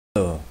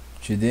Hello,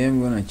 today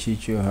I'm gonna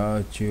teach you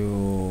how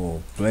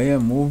to play a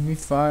movie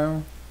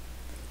file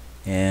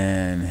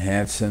and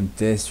have some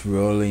tests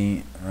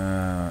rolling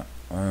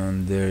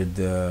under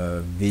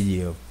the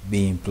video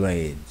being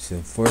played.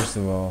 So first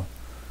of all,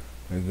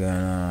 we're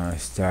gonna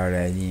start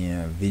adding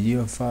a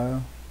video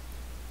file.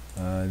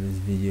 This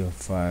video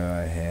file,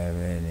 I have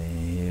it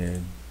in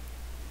here.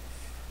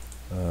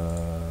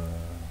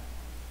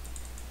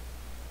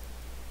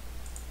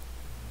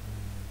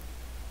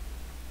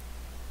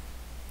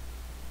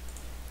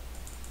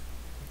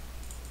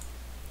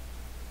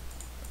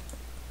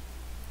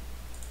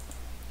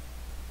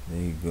 There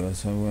you go.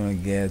 So I'm gonna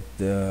get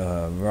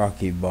the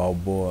Rocky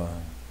Balboa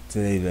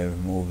trailer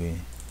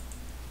movie.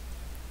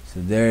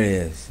 So there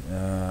it is.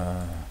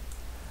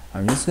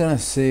 I'm just gonna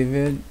save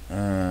it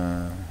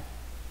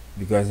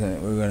because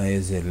we're gonna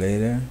use it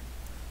later.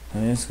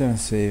 I'm just gonna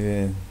save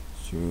it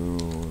to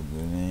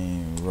the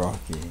name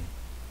Rocky.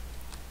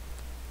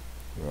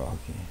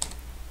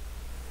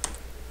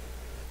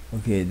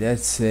 Okay,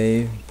 that's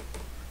saved.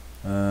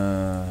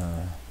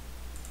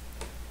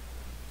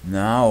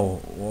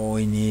 Now what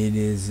we need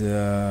is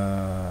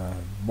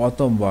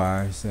bottom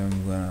bar, so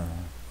I'm gonna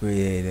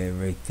create a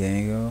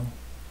rectangle.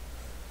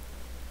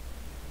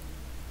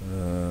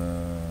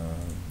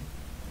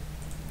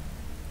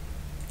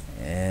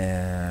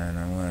 And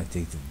I'm gonna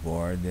take the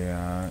border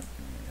out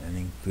and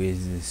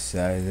increase the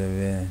size of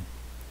it.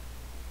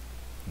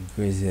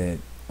 Increase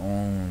it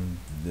on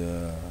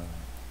the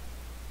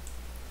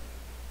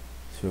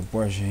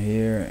proportion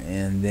here,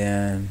 and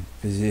then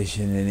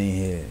position it in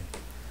here.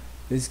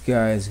 This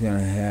guy is gonna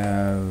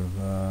have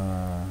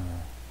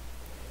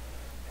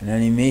an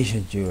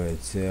animation to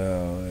it,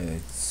 so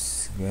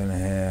it's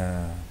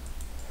gonna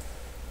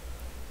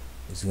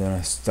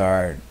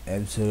start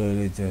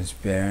absolutely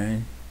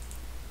transparent,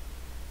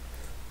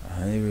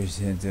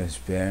 100%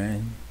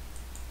 transparent,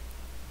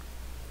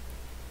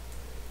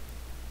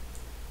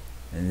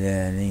 and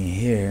then in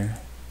here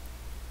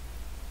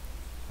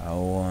I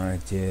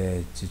want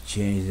to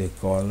change the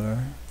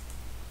color,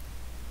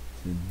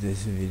 so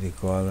this will be the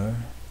color.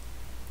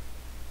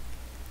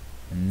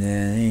 And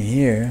then in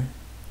here,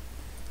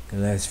 the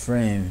last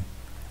frame,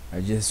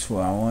 I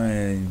want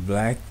it in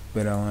black,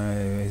 but I want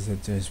it with a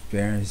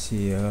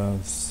transparency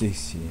of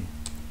 60.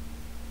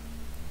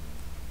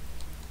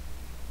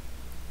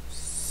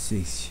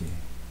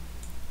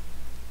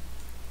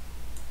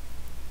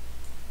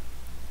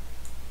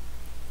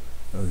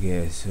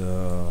 Okay,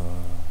 so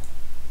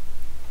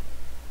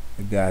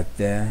I got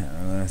that.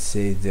 I'm gonna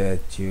save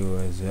that to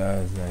as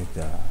well as like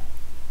that.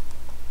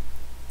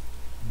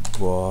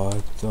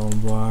 Bottom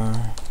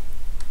bar.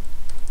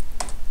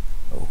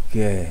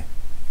 Okay,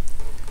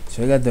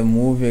 so I got the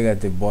movie, I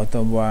got the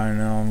bottom bar.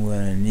 Now I'm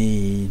gonna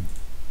need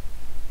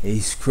a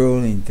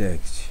scrolling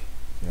text.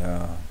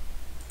 So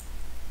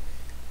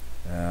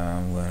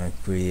I'm gonna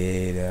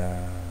create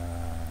a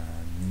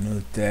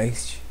new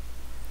text.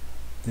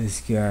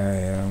 This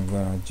guy, I'm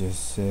gonna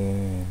just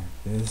say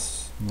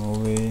this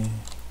movie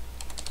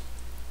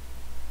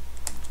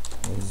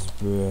is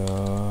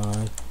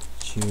brought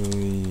to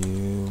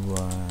you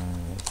by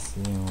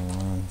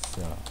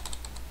so.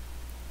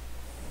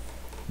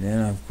 Then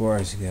of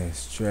course you gotta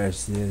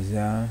stretch this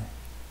out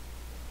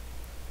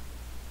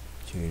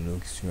till it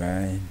looks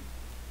right.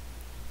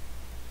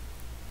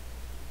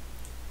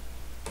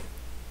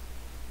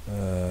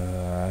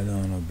 I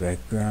don't know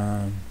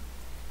background,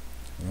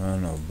 I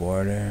don't know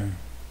border.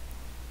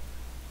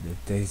 The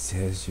text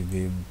has to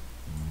be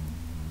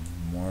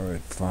more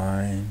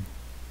refined.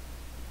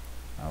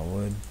 I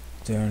would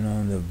turn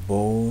on the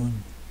bold,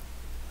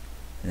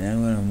 and then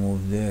I'm gonna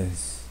move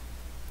this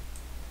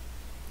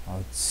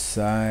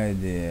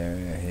outside the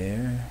area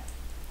here,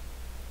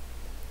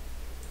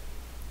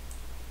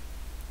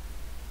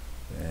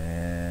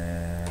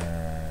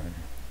 and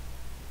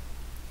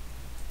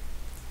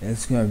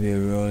it's gonna be a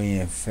rolling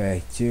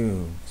effect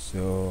too.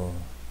 So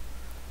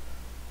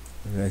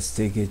let's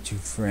take it to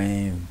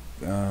frame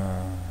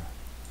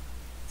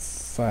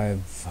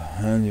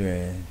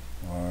 500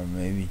 or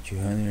maybe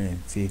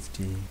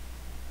 250.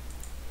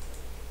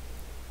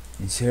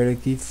 Insert a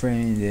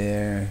keyframe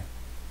there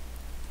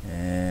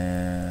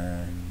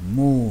and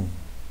move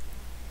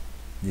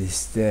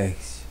this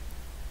text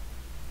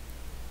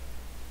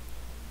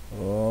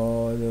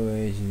all the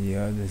way to the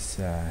other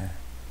side.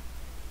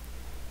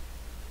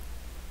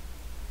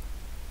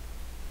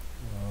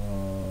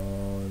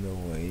 All the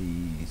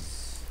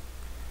ways.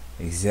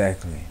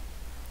 Exactly.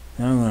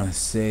 Now I'm gonna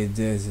save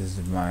this as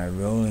my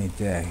rolling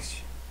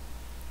text.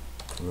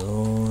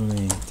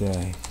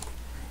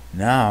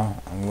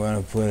 Now I'm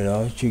gonna put it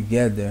all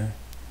together,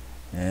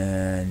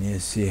 and you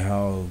see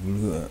how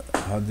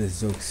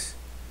this looks.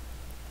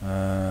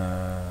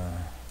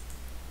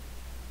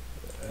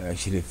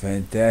 Actually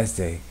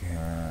fantastic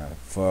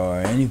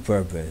for any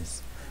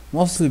purpose.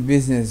 Mostly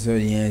business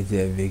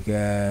oriented,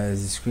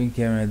 because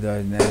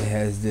screencast.net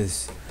has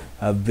this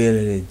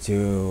ability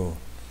to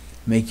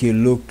make you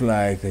look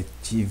like a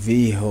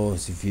TV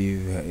host if you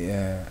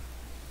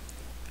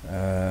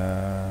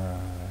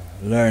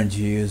learn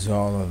to use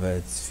all of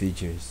its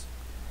features.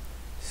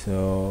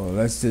 So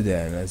let's do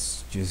that.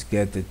 Let's just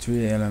get the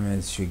three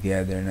elements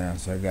together now.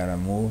 So I got a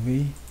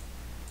movie.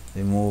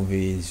 The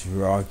movie is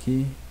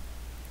Rocky.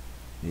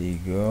 There you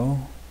go.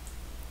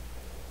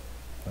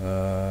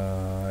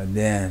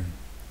 Then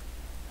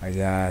I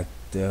got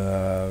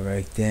the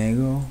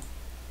rectangle,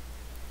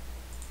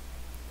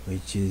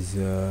 which is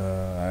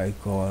I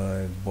call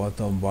it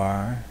bottom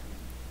bar.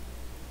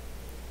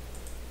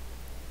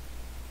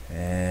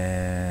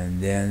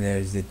 And then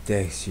there's the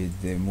texture,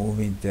 the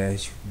moving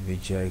text,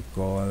 which I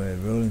call a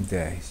rolling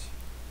text.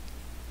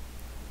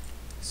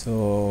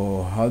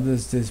 So how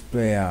does this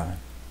play out?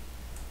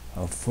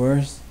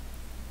 First,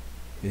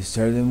 you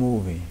start the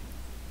movie.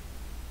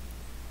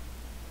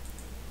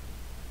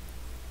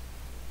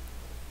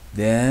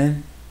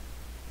 Then,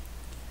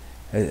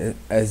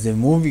 as the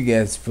movie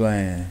gets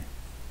playing,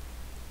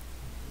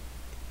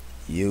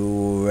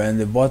 you run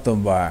the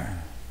bottom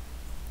bar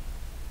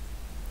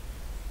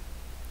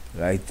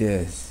like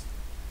this,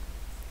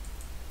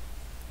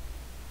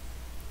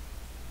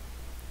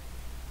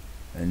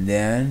 and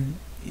then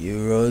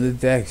you roll the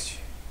texture.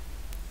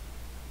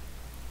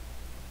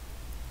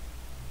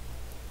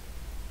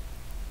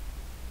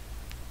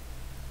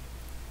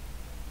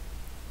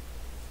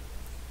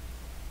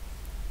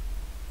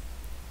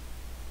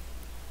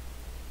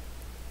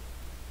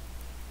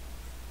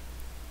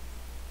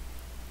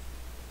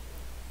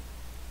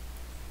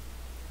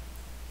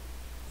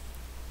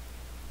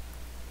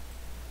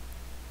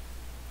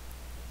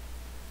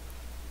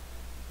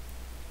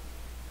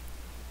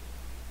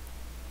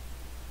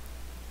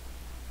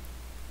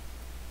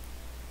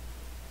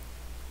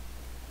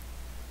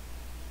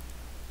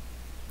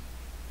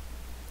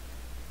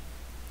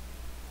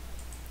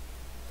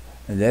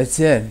 And that's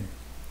it.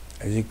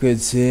 As you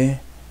could see,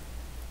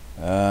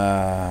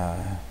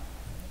 I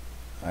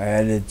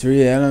added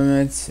three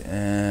elements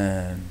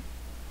and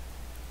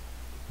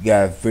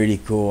got a pretty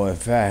cool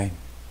effect.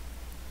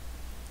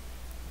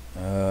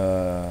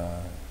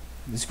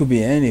 This could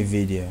be any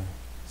video,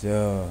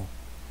 so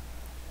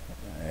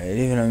it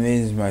even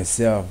amazes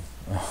myself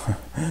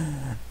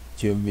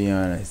to be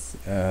honest,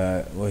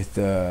 with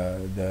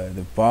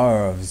the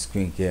power of a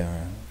screen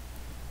camera.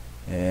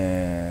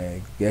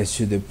 It gets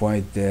to the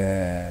point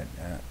that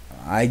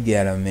I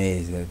get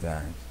amazed at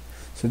times.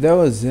 So that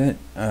was it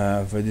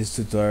for this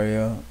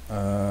tutorial.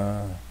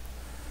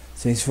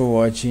 Thanks for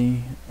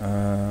watching.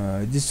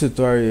 These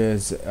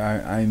tutorials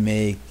I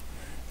make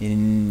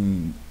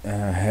in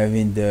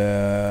having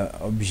the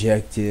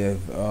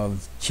objective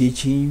of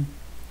teaching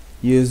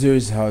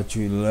users how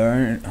to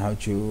learn how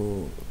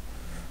to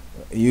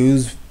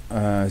use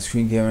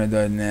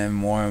screencamera.net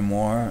more and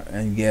more,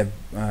 and get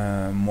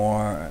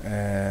more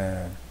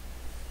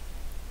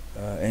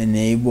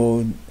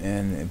enabled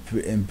and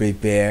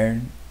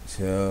prepared.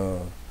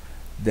 So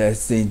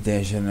that's the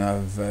intention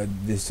of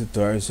this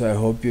tutorial. So I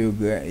hope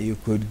you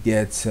could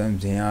get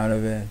something out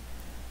of it,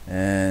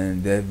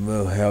 and that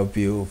will help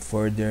you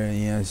further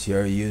enhance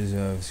your use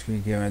of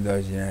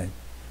screencamera.net.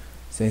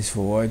 Thanks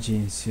for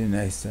watching. See you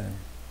next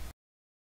time.